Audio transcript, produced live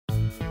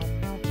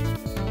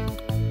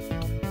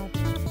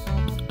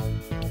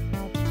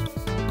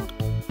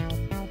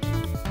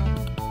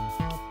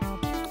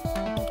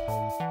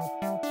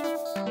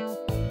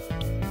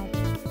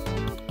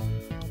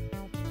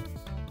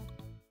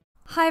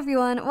Hi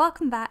everyone,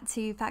 welcome back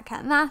to Fat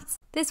Cat Maths.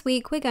 This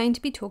week we're going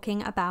to be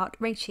talking about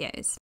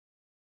ratios.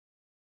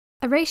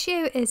 A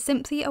ratio is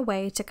simply a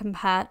way to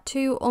compare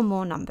two or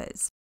more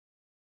numbers.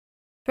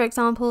 For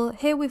example,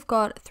 here we've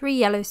got 3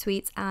 yellow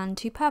sweets and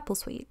 2 purple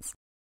sweets.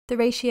 The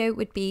ratio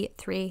would be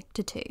 3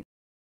 to 2.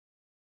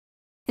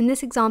 In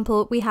this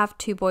example, we have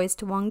 2 boys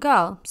to 1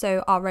 girl,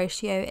 so our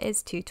ratio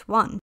is 2 to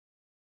 1.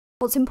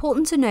 What's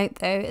important to note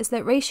though is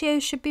that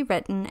ratios should be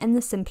written in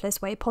the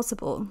simplest way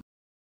possible.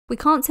 We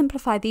can't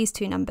simplify these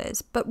two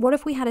numbers, but what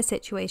if we had a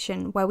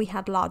situation where we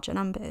had larger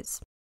numbers?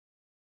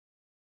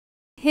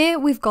 Here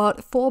we've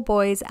got 4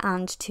 boys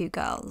and 2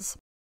 girls.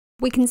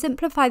 We can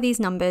simplify these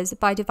numbers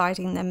by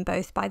dividing them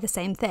both by the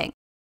same thing.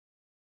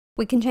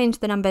 We can change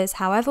the numbers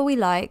however we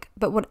like,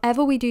 but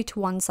whatever we do to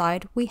one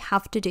side, we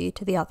have to do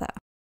to the other.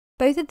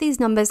 Both of these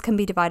numbers can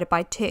be divided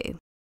by 2.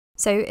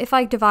 So if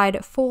I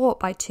divide 4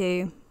 by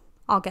 2,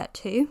 I'll get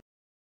 2,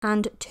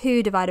 and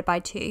 2 divided by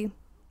 2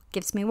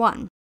 gives me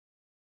 1.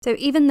 So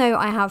even though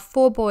I have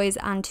 4 boys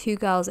and 2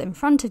 girls in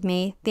front of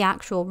me, the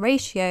actual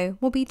ratio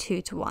will be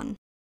 2 to 1.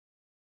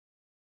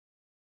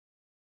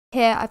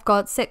 Here I've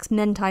got 6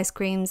 mint ice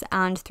creams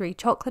and 3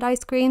 chocolate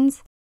ice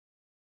creams.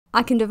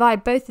 I can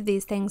divide both of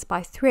these things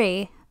by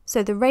 3,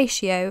 so the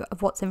ratio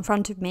of what's in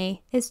front of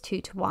me is 2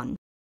 to 1.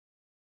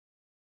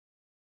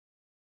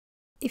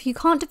 If you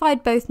can't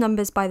divide both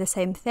numbers by the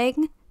same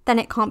thing, then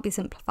it can't be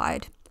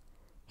simplified.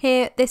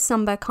 Here, this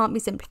number can't be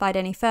simplified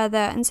any further,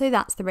 and so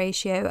that's the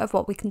ratio of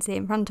what we can see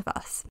in front of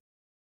us.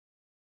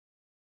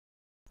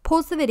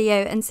 Pause the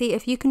video and see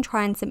if you can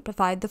try and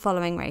simplify the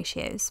following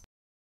ratios.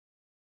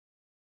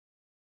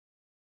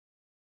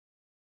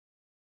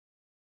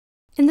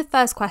 In the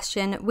first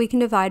question, we can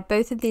divide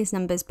both of these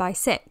numbers by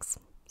 6,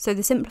 so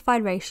the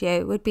simplified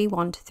ratio would be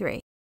 1 to 3.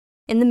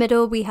 In the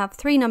middle, we have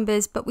 3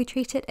 numbers, but we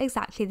treat it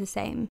exactly the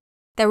same.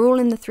 They're all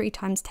in the 3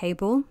 times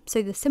table,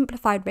 so the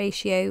simplified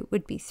ratio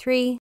would be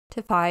 3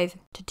 to 5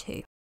 to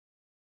 2.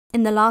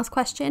 In the last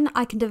question,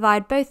 I can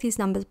divide both these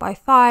numbers by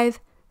 5,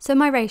 so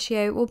my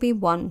ratio will be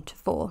 1 to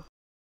 4.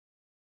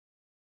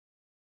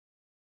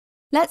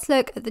 Let's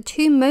look at the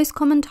 2 most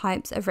common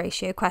types of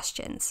ratio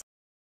questions.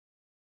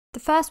 The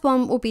first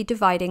one will be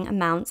dividing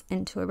amounts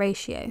into a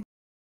ratio.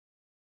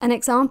 An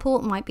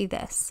example might be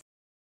this.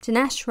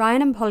 Dinesh,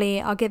 Ryan and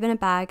Polly are given a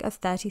bag of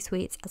 30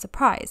 sweets as a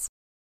prize.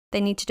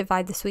 They need to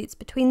divide the sweets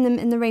between them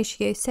in the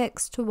ratio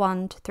 6 to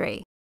 1 to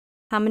 3.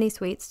 How many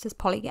sweets does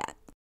Polly get?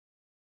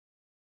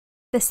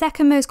 The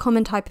second most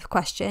common type of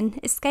question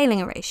is scaling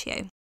a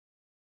ratio.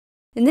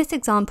 In this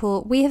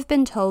example, we have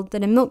been told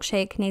that a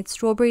milkshake needs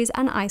strawberries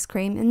and ice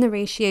cream in the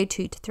ratio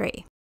 2 to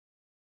 3.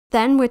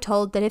 Then we're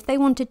told that if they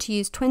wanted to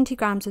use 20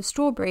 grams of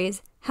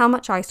strawberries, how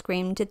much ice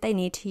cream did they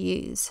need to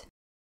use?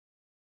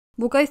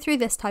 We'll go through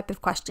this type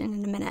of question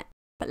in a minute,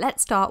 but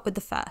let's start with the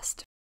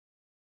first.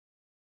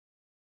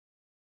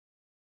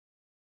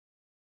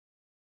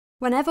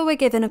 Whenever we're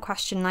given a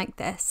question like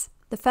this,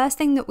 the first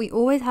thing that we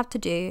always have to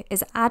do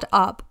is add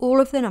up all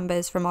of the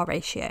numbers from our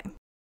ratio.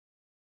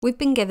 We've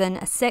been given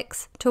a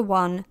 6 to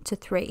 1 to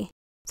 3,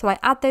 so I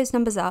add those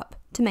numbers up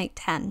to make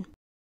 10.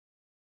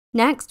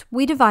 Next,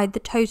 we divide the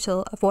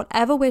total of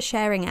whatever we're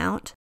sharing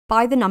out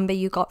by the number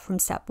you got from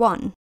step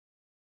 1.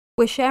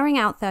 We're sharing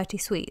out 30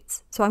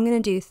 sweets, so I'm going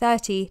to do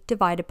 30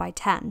 divided by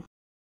 10.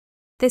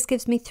 This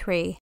gives me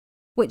 3,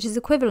 which is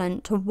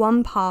equivalent to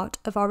 1 part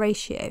of our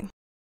ratio.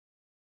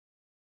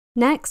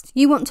 Next,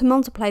 you want to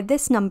multiply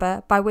this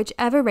number by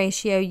whichever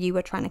ratio you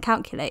were trying to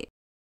calculate.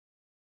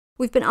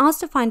 We've been asked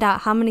to find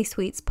out how many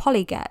sweets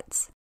Polly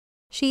gets.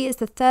 She is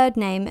the 3rd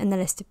name in the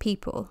list of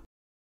people,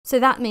 so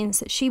that means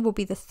that she will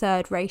be the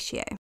 3rd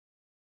ratio.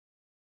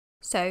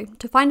 So,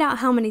 to find out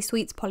how many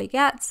sweets Polly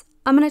gets,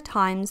 I'm going to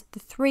times the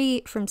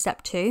 3 from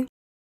step 2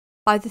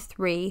 by the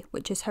 3,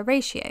 which is her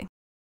ratio,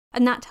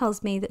 and that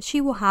tells me that she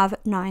will have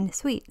 9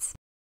 sweets.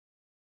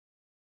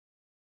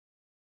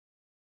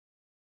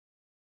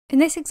 In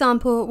this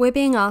example, we're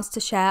being asked to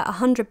share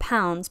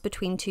 £100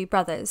 between 2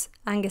 brothers,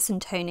 Angus and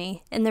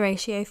Tony, in the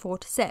ratio 4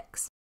 to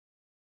 6.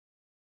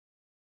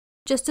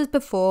 Just as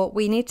before,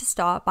 we need to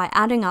start by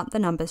adding up the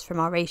numbers from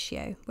our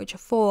ratio, which are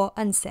 4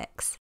 and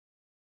 6.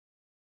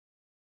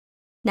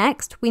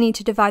 Next, we need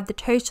to divide the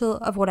total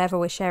of whatever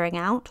we're sharing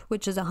out,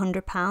 which is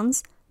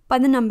 £100, by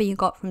the number you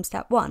got from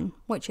step 1,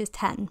 which is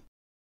 10.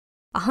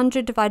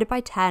 100 divided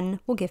by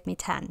 10 will give me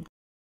 10.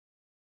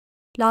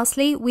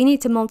 Lastly, we need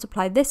to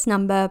multiply this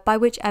number by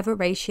whichever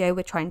ratio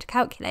we're trying to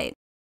calculate.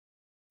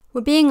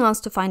 We're being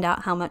asked to find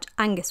out how much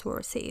Angus will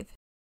receive.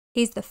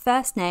 He's the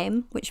first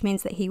name, which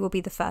means that he will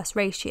be the first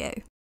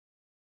ratio.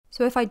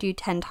 So if I do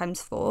 10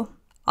 times 4,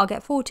 I'll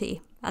get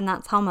 40, and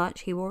that's how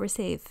much he will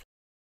receive.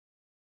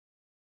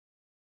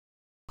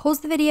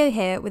 Pause the video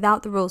here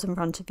without the rules in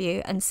front of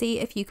you and see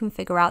if you can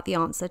figure out the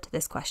answer to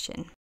this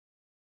question.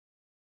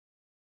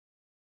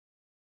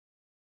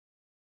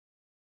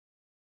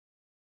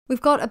 We've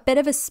got a bit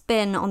of a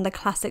spin on the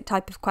classic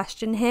type of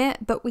question here,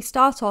 but we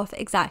start off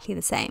exactly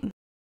the same.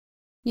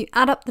 You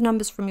add up the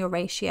numbers from your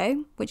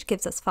ratio, which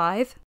gives us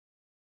 5.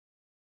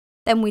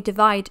 Then we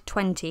divide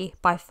 20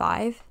 by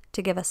 5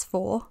 to give us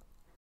 4.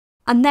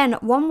 And then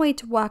one way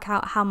to work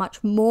out how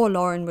much more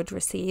Lauren would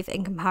receive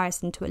in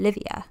comparison to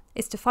Olivia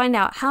is to find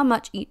out how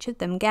much each of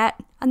them get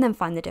and then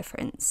find the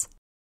difference.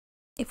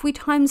 If we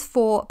times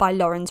 4 by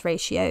Lauren's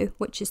ratio,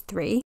 which is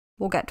 3,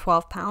 we'll get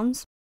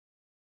 £12.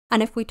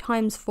 And if we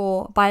times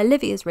 4 by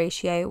Olivia's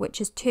ratio, which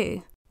is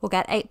 2, we'll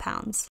get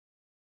 £8.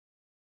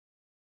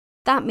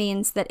 That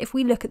means that if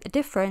we look at the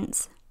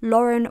difference,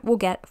 Lauren will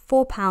get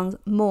 £4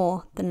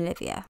 more than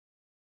Olivia.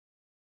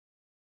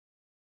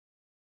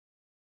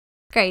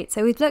 Great,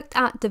 so we've looked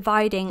at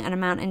dividing an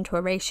amount into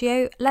a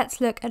ratio. Let's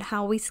look at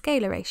how we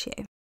scale a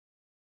ratio.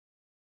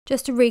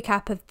 Just a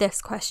recap of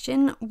this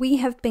question, we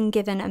have been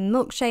given a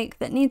milkshake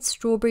that needs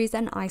strawberries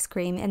and ice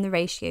cream in the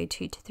ratio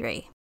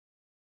 2:3.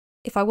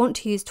 If I want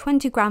to use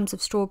 20 grams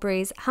of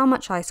strawberries, how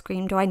much ice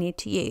cream do I need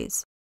to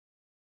use?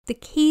 The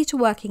key to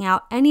working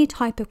out any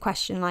type of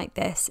question like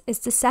this is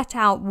to set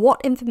out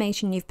what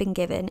information you've been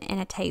given in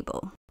a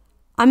table.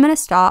 I'm going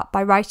to start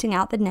by writing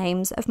out the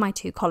names of my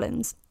two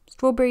columns,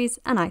 strawberries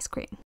and ice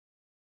cream.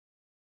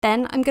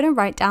 Then I'm going to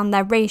write down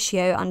their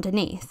ratio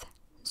underneath.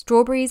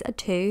 Strawberries are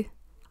 2,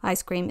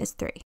 ice cream is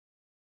 3.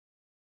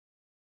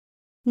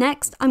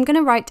 Next, I'm going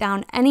to write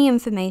down any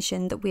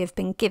information that we have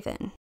been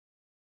given.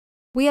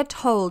 We are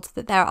told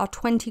that there are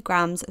 20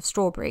 grams of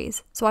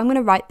strawberries, so I'm going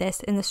to write this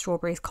in the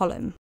strawberries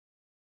column.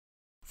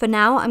 For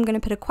now, I'm going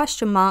to put a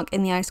question mark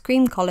in the ice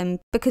cream column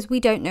because we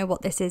don't know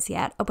what this is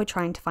yet and we're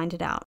trying to find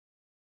it out.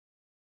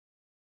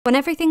 When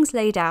everything's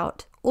laid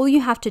out, all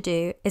you have to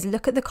do is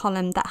look at the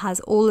column that has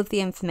all of the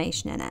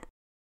information in it.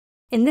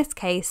 In this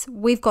case,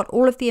 we've got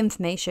all of the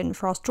information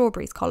for our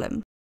strawberries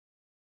column.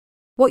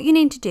 What you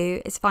need to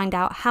do is find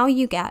out how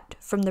you get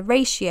from the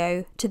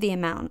ratio to the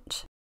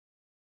amount.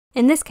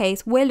 In this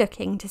case, we're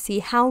looking to see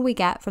how we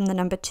get from the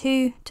number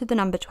 2 to the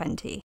number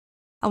 20,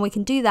 and we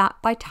can do that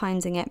by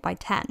timesing it by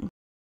 10.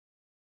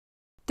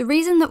 The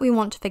reason that we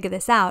want to figure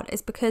this out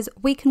is because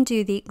we can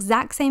do the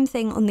exact same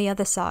thing on the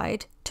other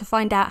side to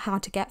find out how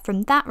to get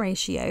from that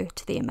ratio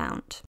to the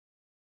amount.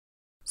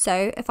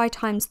 So if I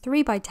times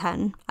 3 by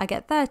 10, I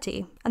get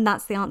 30, and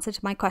that's the answer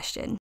to my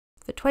question.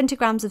 For 20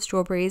 grams of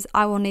strawberries,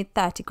 I will need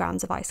 30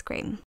 grams of ice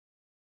cream.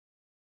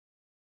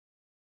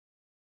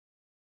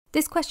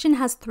 This question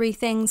has 3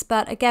 things,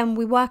 but again,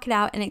 we work it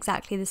out in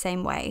exactly the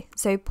same way.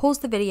 So pause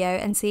the video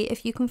and see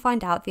if you can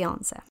find out the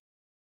answer.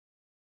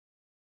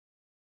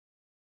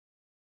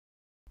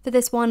 For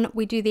this one,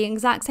 we do the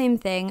exact same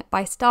thing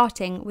by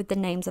starting with the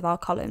names of our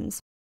columns.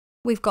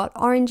 We've got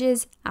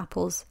oranges,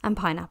 apples, and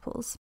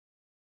pineapples.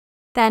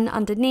 Then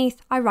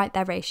underneath, I write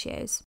their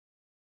ratios.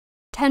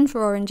 10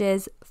 for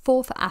oranges,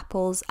 4 for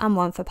apples, and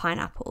 1 for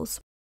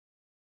pineapples.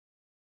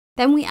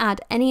 Then we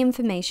add any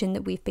information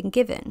that we've been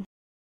given.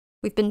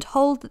 We've been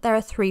told that there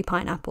are 3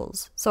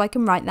 pineapples, so I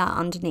can write that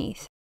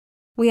underneath.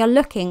 We are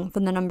looking for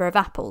the number of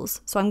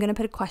apples, so I'm going to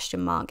put a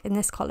question mark in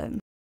this column.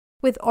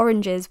 With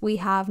oranges, we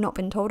have not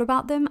been told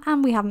about them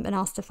and we haven't been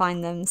asked to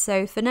find them,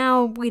 so for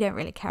now, we don't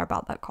really care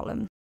about that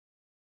column.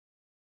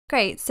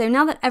 Great, so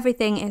now that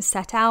everything is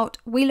set out,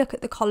 we look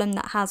at the column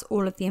that has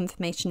all of the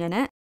information in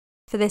it.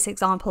 For this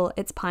example,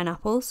 it's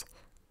pineapples.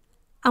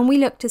 And we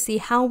look to see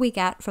how we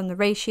get from the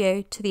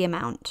ratio to the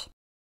amount.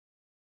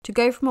 To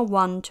go from a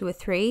 1 to a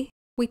 3,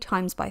 we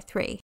times by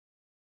 3.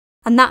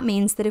 And that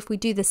means that if we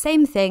do the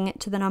same thing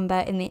to the number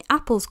in the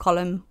apples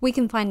column, we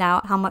can find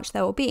out how much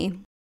there will be.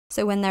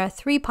 So when there are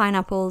 3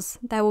 pineapples,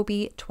 there will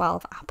be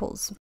 12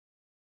 apples.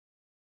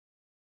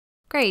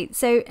 Great,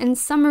 so in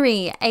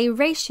summary, a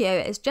ratio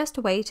is just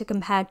a way to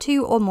compare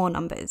 2 or more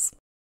numbers.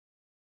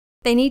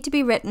 They need to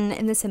be written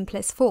in the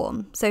simplest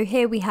form, so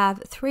here we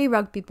have 3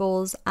 rugby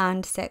balls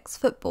and 6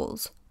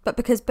 footballs. But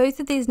because both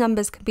of these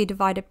numbers can be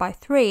divided by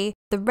 3,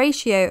 the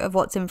ratio of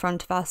what's in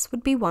front of us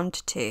would be 1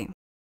 to 2.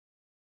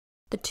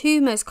 The 2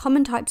 most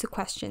common types of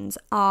questions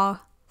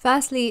are,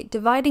 firstly,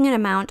 dividing an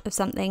amount of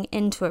something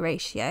into a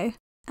ratio,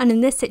 and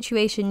in this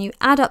situation you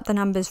add up the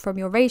numbers from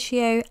your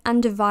ratio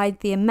and divide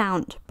the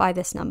amount by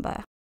this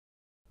number.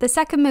 The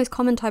second most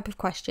common type of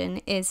question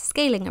is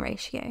scaling a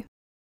ratio.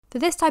 For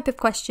this type of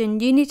question,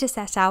 you need to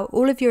set out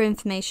all of your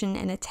information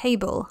in a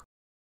table.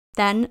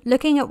 Then,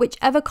 looking at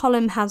whichever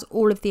column has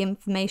all of the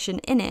information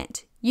in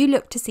it, you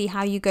look to see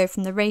how you go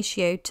from the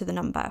ratio to the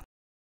number.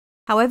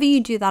 However you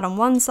do that on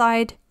one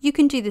side, you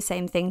can do the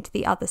same thing to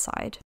the other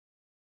side.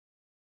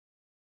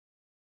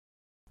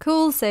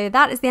 Cool, so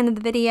that is the end of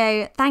the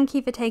video. Thank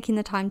you for taking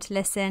the time to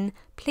listen.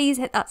 Please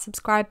hit that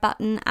subscribe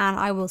button and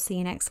I will see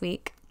you next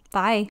week.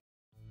 Bye.